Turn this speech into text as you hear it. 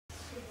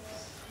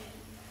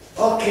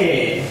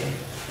Okay.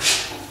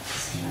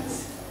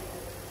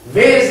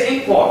 Where is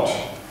import?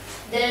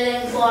 There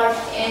is import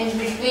in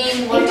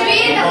between Between the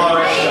mic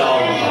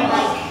and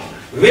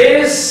mic. Where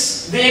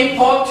is the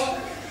import?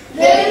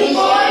 There is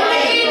import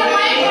between the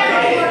mic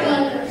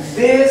and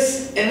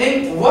There's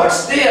an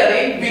what's there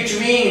in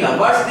between?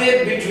 What's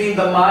there between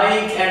the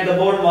mic and the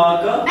board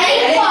marker?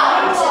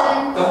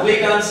 import.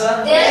 Complete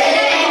answer? There is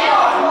an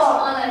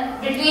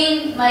import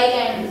between mic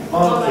and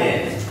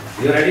Okay.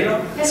 You ready now?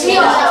 Yes, we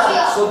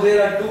are. So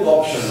there are two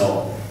options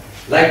now.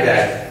 Like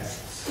that.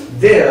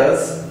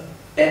 There's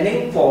an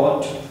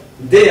import.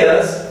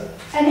 There's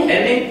an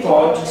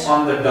import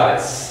on the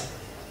dice.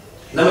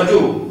 Number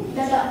two.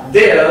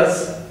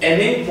 There's an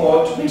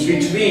import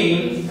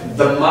between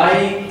the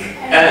mic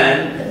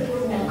and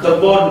the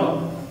board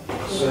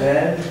marker. So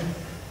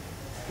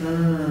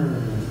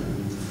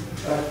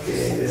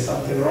okay, there's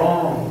something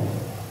wrong.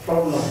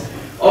 Problem.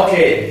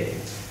 Okay.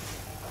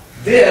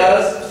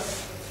 There's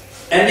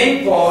an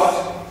import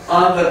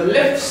on the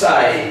left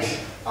side.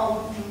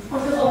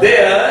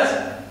 There's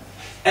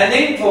an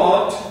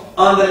import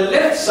on the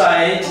left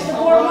side.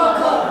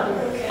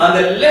 On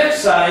the left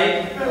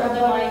side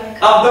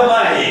of the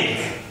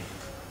mic.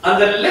 On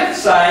the left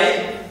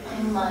side.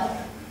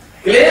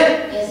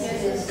 Clear?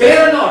 Yes.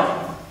 Clear or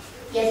not?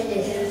 Yes, it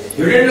is.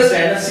 You didn't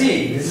understand?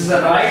 See, this is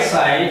the right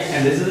side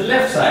and this is the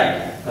left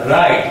side.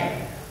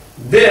 Right.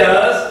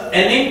 There's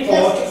an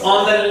import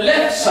on the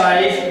left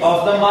side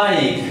of the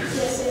mic.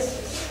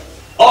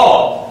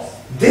 Or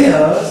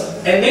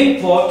there's an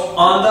import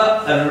on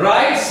the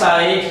right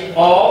side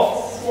of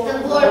The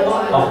board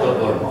marker. the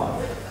board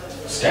marker.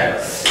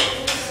 Status.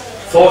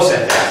 4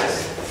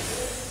 sentences.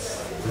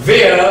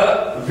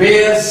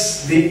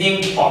 Where's the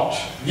import?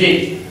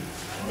 Yeah.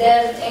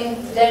 There's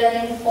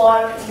an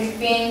import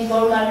between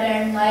board marker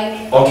and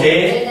mic.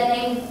 Okay.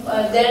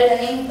 There's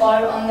an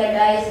import on the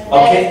dice.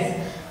 Okay.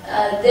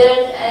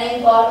 There's an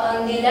import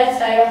on the left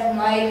side of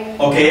mic.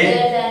 Okay.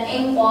 There's an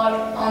import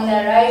on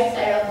the right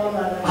side of board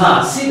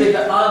marker.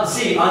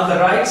 See on the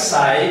right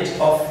side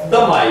of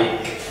the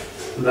mic.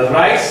 The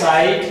right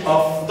side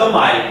of the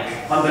mic.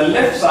 On the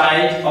left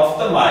side of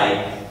the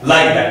mic.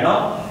 Like that,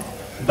 no?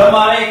 The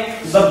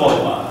mic, the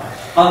board marker.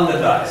 On the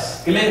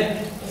dice. Clear?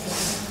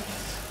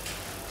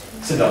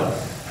 Sit down.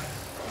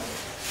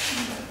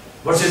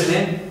 What's his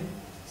name?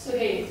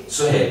 Suhaib.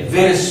 Suhaib.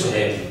 Where is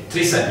Suhaib?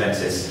 3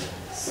 sentences.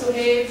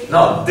 Suhaib.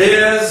 No,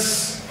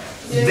 there's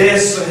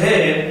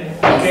Suhaib.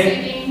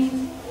 Okay.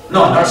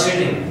 No, not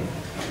sitting.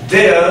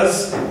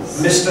 There's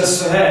Mr.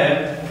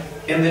 Suhaib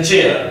in the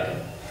chair.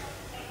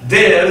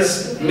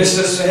 There's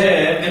Mr.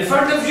 Suhaib in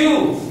front of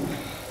you.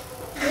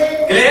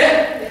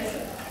 Clear?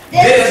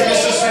 There's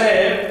Mr.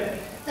 Suhaib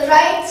The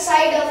right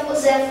side of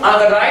Joseph. on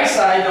the right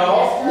side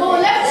of. No,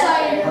 left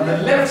side. On the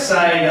left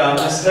side of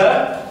Mr.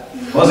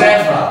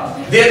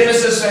 Huzaifa. There's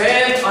Mr.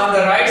 Suhaib on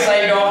the right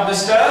side of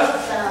Mr.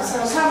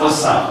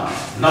 Osama.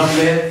 Not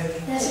clear?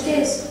 Yes, it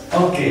is.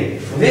 Okay.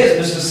 There's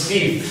Mr.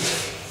 Steve.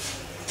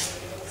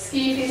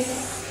 Steve is.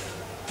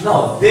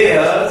 No,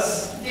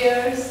 there's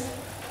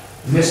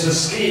Mr.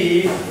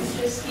 Steve.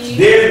 Mr. Steve.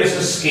 There's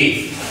Mr.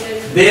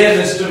 Steve. There's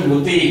Mr.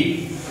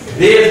 Muti.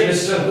 There's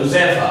Mr.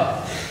 Huzaifa.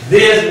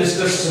 There's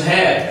Mr.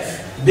 Suhaib.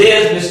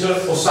 There's Mr.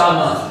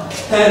 Osama.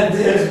 And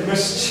there's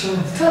Mr.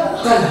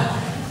 Talha.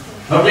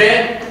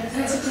 Okay?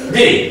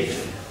 D.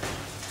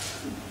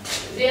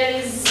 There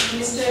is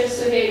Mr.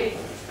 Suhaib.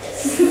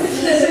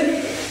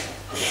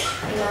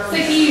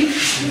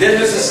 Saqib. There's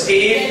Mr. There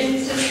Steve.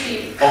 is Mr.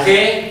 Steve.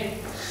 Okay?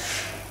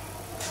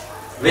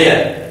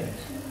 Where?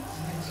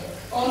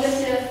 On the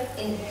chair.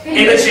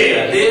 In the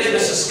chair. There's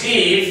Mr.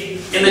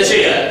 Steve in the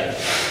chair.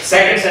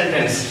 Second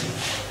sentence.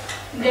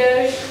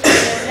 There's the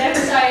left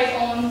side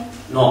on.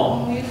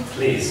 No.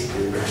 Please.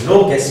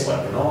 No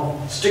guesswork. No.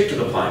 Stick to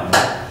the point.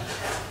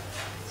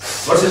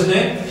 What's his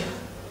name?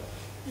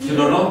 You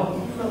don't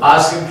know?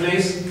 Ask him,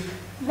 please.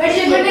 What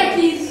is your name,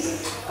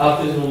 please?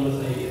 Hafiz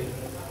Muhammad Saeed.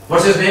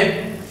 What's his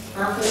name?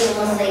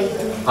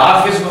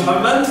 Hafiz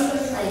Muhammad.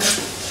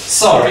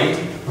 Sorry,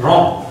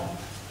 wrong.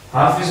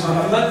 Hafiz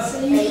Muhammad.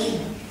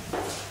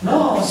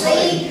 No,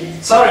 sorry.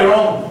 Sorry,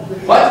 wrong.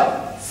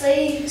 What?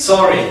 Saeed.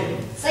 Sorry.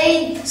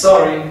 Saeed.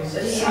 Sorry.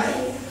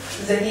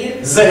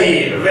 Zahir.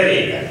 Zahir.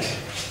 Very good.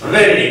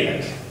 Very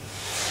good.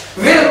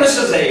 Where is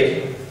Mr.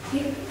 Zahir?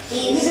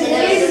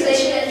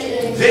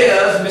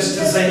 There's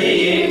Mr.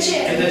 Zahir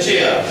in the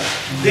chair.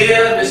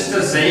 There's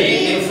Mr.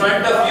 Zahir in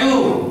front of you.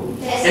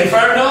 In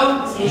front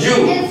of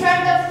you. In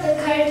front of the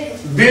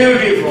curtain.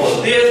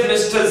 Beautiful. There's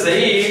Mr.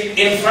 Zahir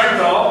in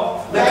front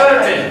of the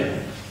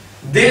curtain.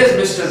 There's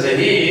Mr.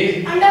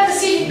 Zahir Under the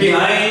seat.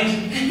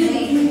 behind.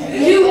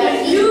 You.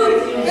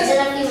 Beautiful.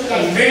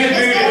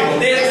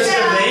 There's Mr.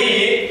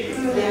 Zahir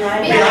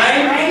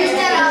behind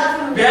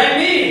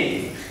me.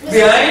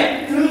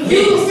 Behind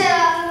me.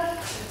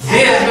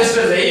 There's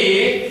Mr.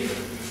 Zahir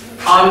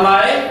on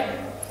my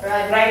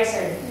Right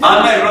side.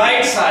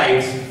 right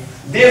side.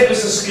 There's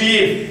Mr.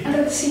 Steve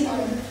Under the seat.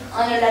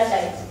 On your left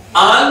side.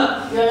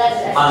 on Your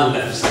left side.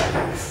 left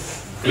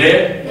side.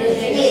 Clear?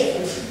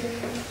 Yes.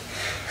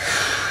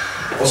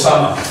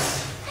 Osama.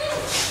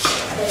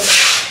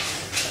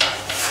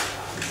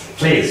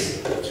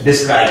 Please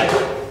describe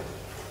it.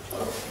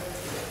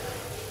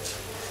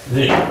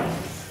 Read.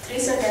 3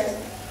 sentences.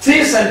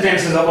 3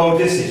 sentences about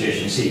this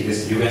situation. See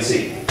this, you can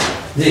see.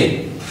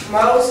 Read.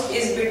 Mouse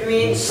is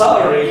between.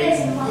 Sorry.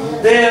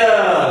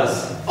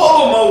 There's.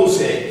 Oh,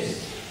 Moses.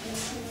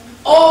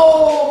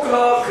 Oh,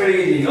 clock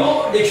reading.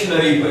 Oh,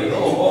 dictionary.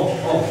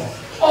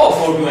 Oh,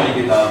 photo वाली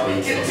किताब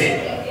भाई कितने?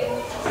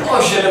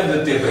 Oh, shelf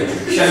देते भाई.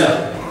 Shelf.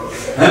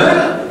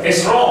 Huh?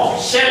 It's wrong.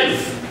 Shelf.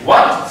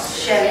 What?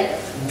 Shelf.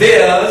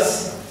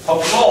 There's a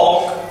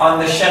clock on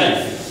the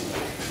shelf.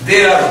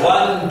 There are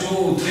 1,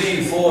 2,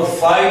 3, 4,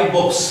 5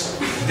 books.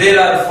 There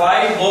are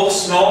 5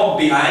 books now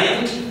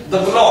behind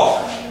the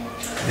clock.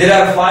 There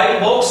are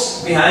 5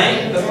 books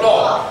behind the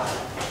clock.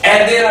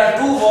 And there are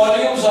 2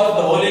 volumes of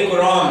the Holy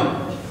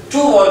Quran. 2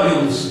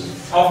 volumes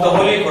of the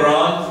Holy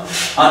Quran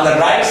on the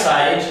right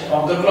side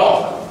of the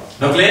clock.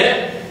 Now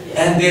clear?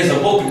 And there's a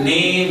book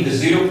named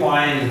 0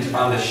 point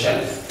on the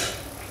shelf.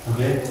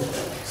 Okay?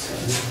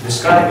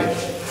 Describe it.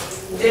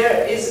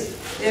 There is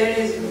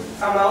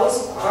a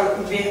mouse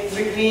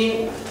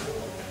between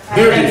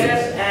Beautiful.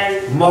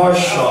 and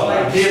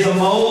Mashallah. There's a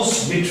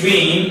mouse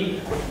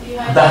between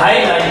the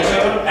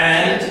highlighter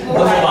and the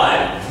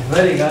mobile.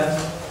 Very good.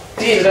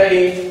 Tea is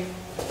ready.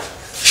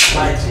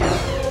 My tea.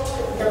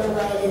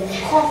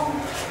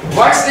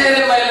 What's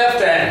there in my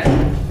left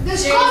hand?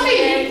 There's coffee.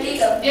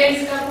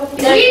 There's coffee.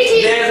 Green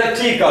tea. There's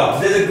a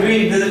teacup. There's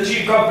a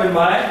teacup in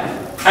my.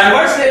 And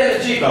what's there in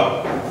the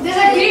teacup? There's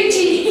a green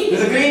tea.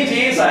 There's a green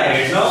tea inside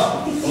it, no?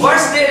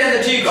 What's there in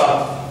the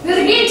teacup? There's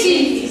a green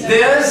tea.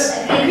 There's.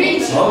 A green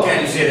tea. How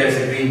can you say there's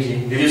a green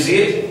tea? Did you see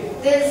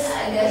it? There's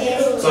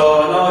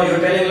So no, you're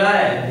telling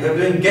lie. You're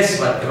doing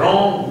guesswork.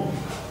 Wrong.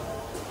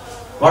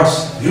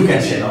 You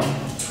can say no?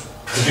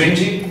 The green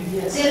tea?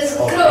 There's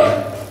Okay. crow.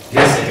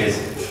 Yes, it is.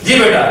 Ji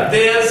beta,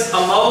 there's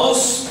a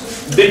mouse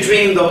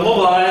between the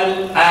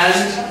mobile and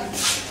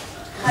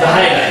the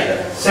highlighter.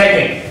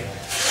 Second.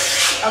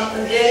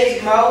 there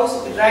is mouse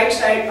on the right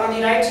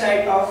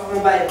side of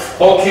mobile.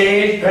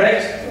 Okay,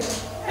 correct.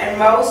 And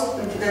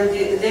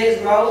there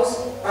is mouse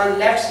on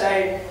left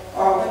side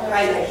of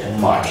highlighter.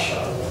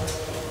 Mashallah.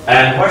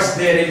 And what's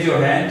there in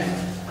your hand?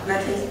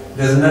 Nothing.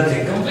 There's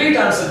nothing. Complete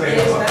answer, There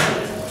is beta.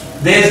 nothing.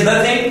 There's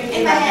nothing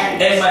In my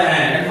hand. in my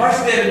hand. And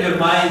what's there in your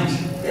mind?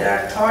 There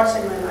are thoughts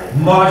in my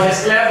mind.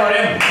 Mash, clap for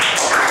him.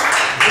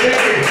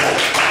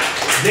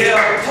 There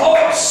are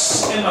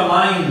thoughts in my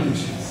mind.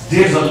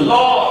 There's a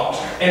lot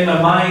in my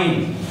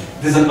mind.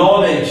 There's a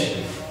knowledge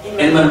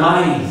in my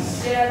mind.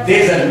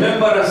 There's a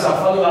remembrance of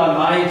Allah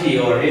Almighty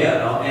over here,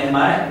 no? In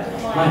my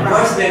mind.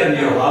 What's there in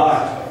your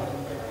heart?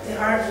 The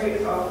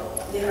heartbeat of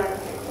the heart.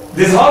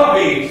 There's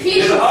heartbeat.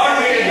 There's a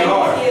heartbeat in your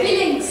heart.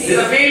 Feelings. There's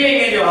a feeling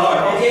in your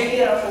heart. Okay.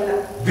 Fear of Allah.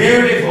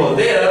 Beautiful.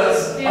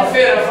 There's a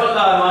fear of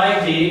Allah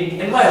Almighty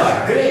in my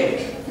heart.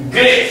 Great.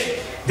 Great.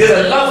 There's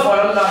a love for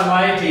Allah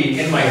Almighty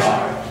in my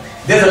heart.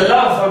 There's a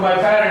love for my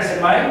parents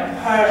in my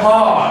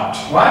heart.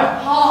 What?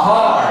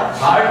 Heart.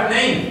 Heart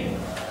name.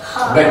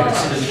 But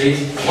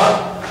please. What?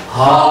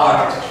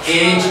 Heart.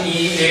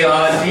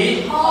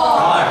 H-E-A-R-T.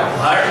 Heart.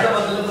 Heart का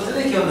मतलब पता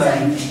है क्या होता है?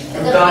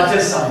 To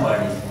touch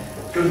somebody.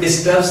 To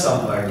disturb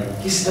somebody.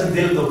 किसी का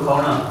दिल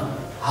दुखाना.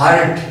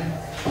 Heart.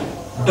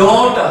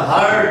 Don't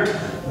hurt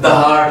the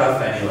heart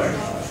of anybody.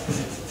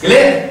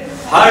 Clear?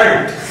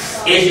 Heart.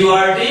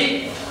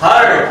 H-U-R-T.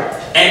 Heart.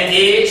 And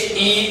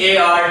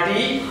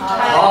H-E-A-R-T.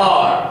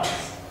 Heart.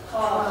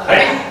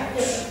 Right?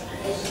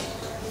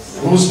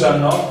 Who's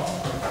done now?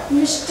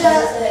 Mr.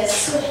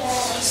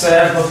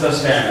 Sir, put the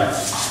stand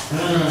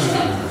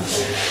up.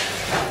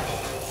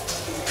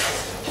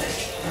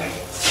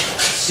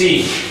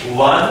 See,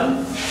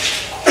 1,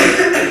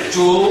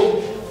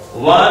 2,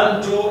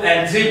 1, 2,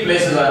 and 3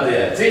 places are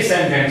there. 3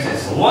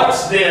 sentences.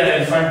 What's there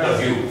in front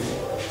of you?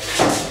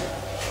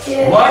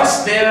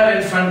 What's there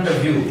in front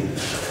of you?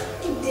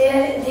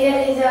 There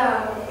is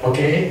a.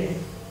 Okay.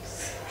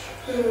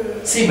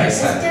 See my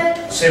son.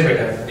 Say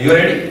better. You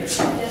ready?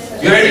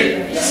 You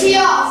ready? Yes.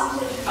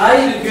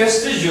 I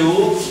requested you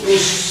to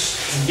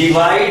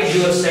divide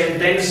your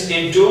sentence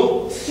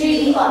into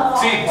 3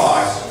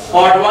 parts.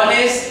 Part 1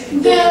 is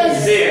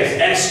There's.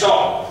 there's and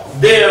stop.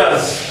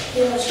 There's.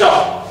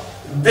 Stop.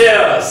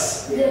 There's.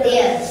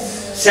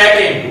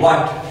 Second,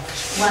 what?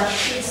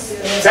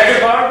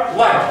 Second part,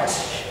 what?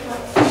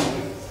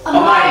 A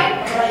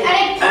mind.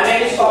 And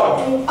then stop.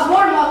 a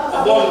board marker.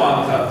 A ball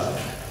marker,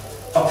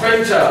 a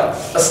printer,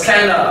 a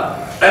scanner,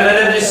 an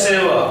energy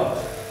saver,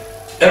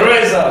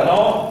 eraser,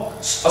 no?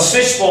 A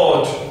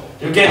switchboard,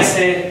 you can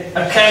say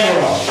a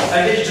camera,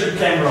 a digital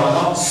camera,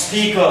 no?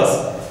 Speakers,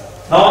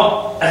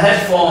 no? A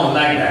headphone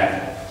like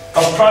that,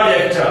 a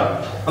projector,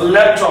 a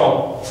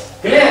laptop,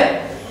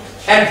 clear?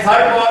 And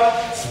third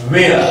one,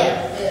 mirror.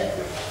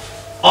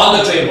 On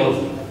the table,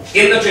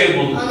 in the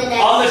table, on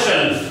the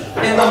shelf,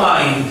 in the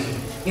mind,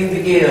 in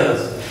the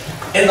ears,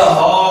 in the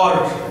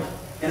heart,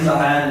 in the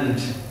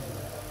hand,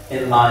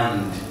 in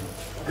mind.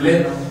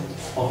 Clear?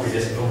 Okay,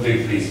 just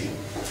complete please.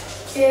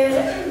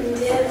 There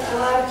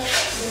are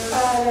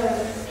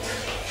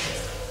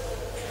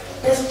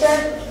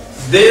duster.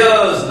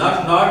 There's,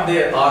 not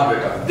there are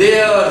beta.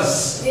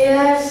 There's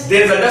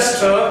a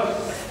duster.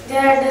 There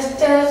are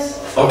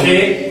dusters.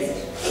 Okay.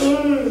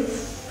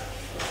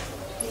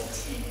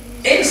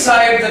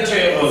 Inside the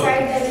table.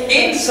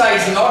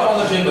 Inside, not on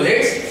the table.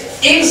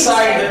 It's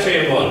inside the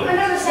table.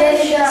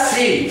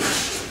 See,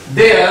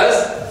 there's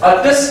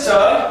a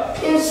duster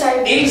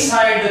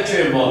inside the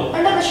table.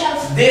 Under the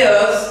shelf.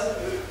 There's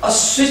a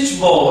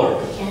switchboard.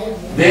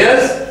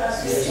 There's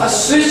a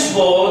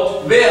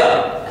switchboard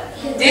where?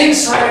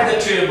 Inside the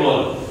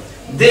table.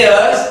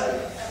 There's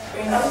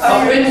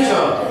a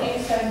printer.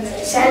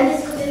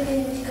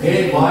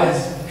 Hey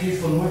boys,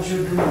 people, what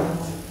you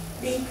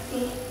doing?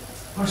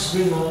 What's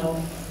going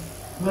on?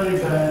 Very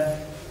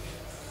bad.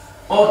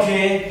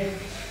 Okay.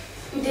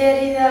 There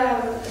is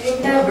a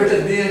printer. But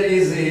there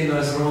is a, no,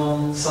 it's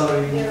wrong.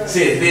 Sorry.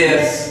 Say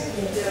there's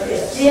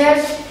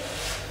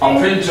a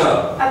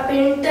printer. A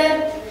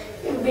printer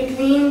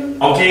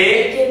between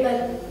Okay.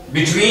 table.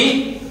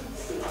 Between?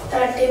 The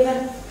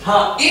table.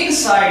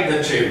 Inside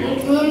the table.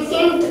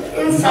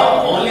 Inside.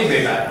 Now only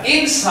beta.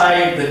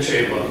 Inside the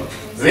table.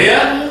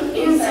 Where?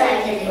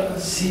 Inside the table.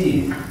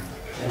 See.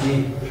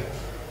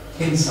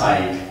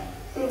 Inside.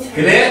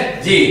 Clear?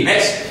 G.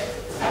 Next.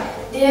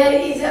 There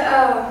is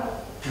a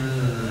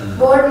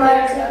board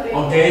marker.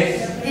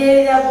 Okay. There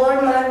is a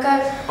board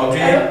marker.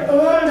 Okay.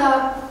 On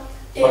the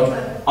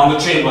table. On the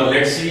table.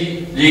 Let's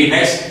see. G.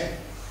 Next.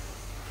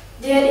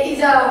 There is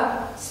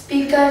a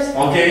speakers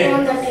Okay.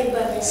 on the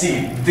table.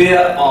 See,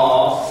 there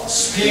are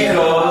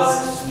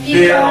speakers.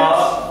 There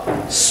are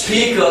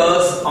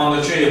speakers on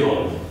the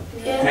table.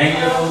 There Thank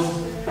are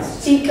you.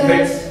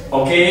 speakers.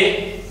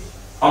 Okay.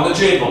 On the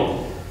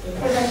table.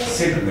 on the table.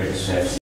 Sit a bit, chef.